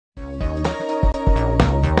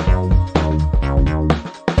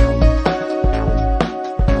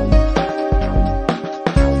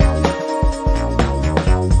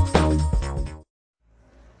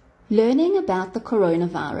Learning about the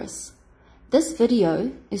coronavirus. This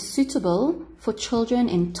video is suitable for children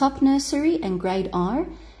in top nursery and grade R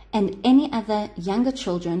and any other younger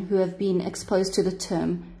children who have been exposed to the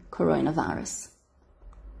term coronavirus.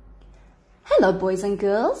 Hello boys and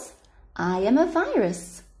girls, I am a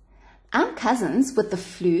virus. I'm cousins with the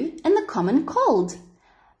flu and the common cold.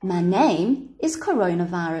 My name is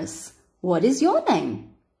coronavirus. What is your name?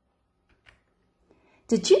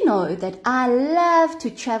 Did you know that I love to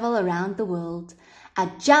travel around the world? I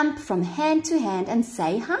jump from hand to hand and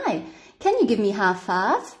say hi. Can you give me a high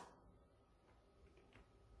five?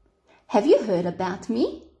 Have you heard about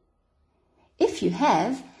me? If you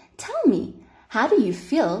have, tell me, how do you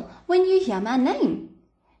feel when you hear my name?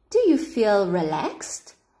 Do you feel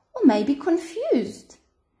relaxed or maybe confused?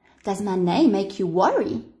 Does my name make you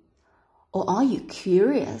worry? Or are you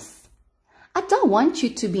curious? I don't want you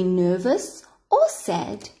to be nervous or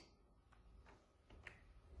sad.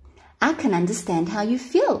 I can understand how you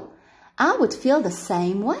feel. I would feel the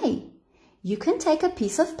same way. You can take a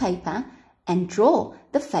piece of paper and draw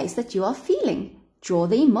the face that you are feeling. Draw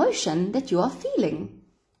the emotion that you are feeling.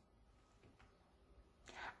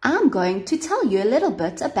 I'm going to tell you a little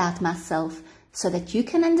bit about myself so that you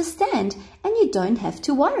can understand and you don't have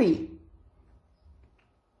to worry.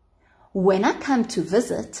 When I come to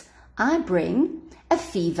visit, I bring a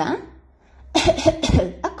fever,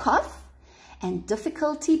 a cough, and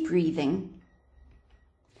difficulty breathing.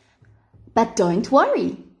 But don't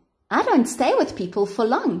worry, I don't stay with people for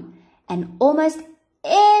long, and almost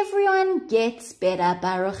everyone gets better,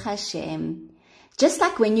 Baruch Hashem. Just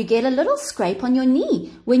like when you get a little scrape on your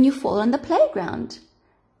knee when you fall on the playground.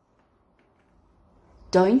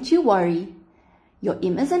 Don't you worry. Your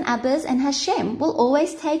Immas and Abbas and Hashem will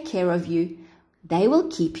always take care of you. They will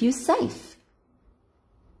keep you safe.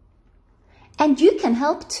 And you can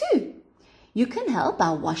help too. You can help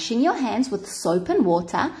by washing your hands with soap and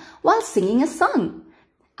water while singing a song.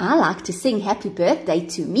 I like to sing happy birthday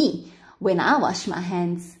to me when I wash my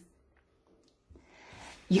hands.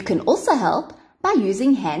 You can also help by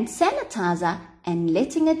using hand sanitizer and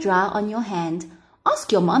letting it dry on your hand.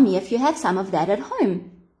 Ask your mommy if you have some of that at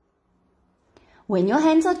home. When your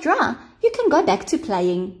hands are dry, you can go back to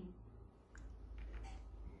playing.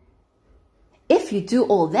 If you do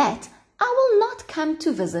all that, I will not come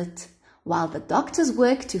to visit, while the doctors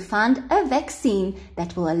work to find a vaccine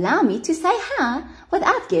that will allow me to say hi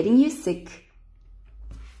without getting you sick.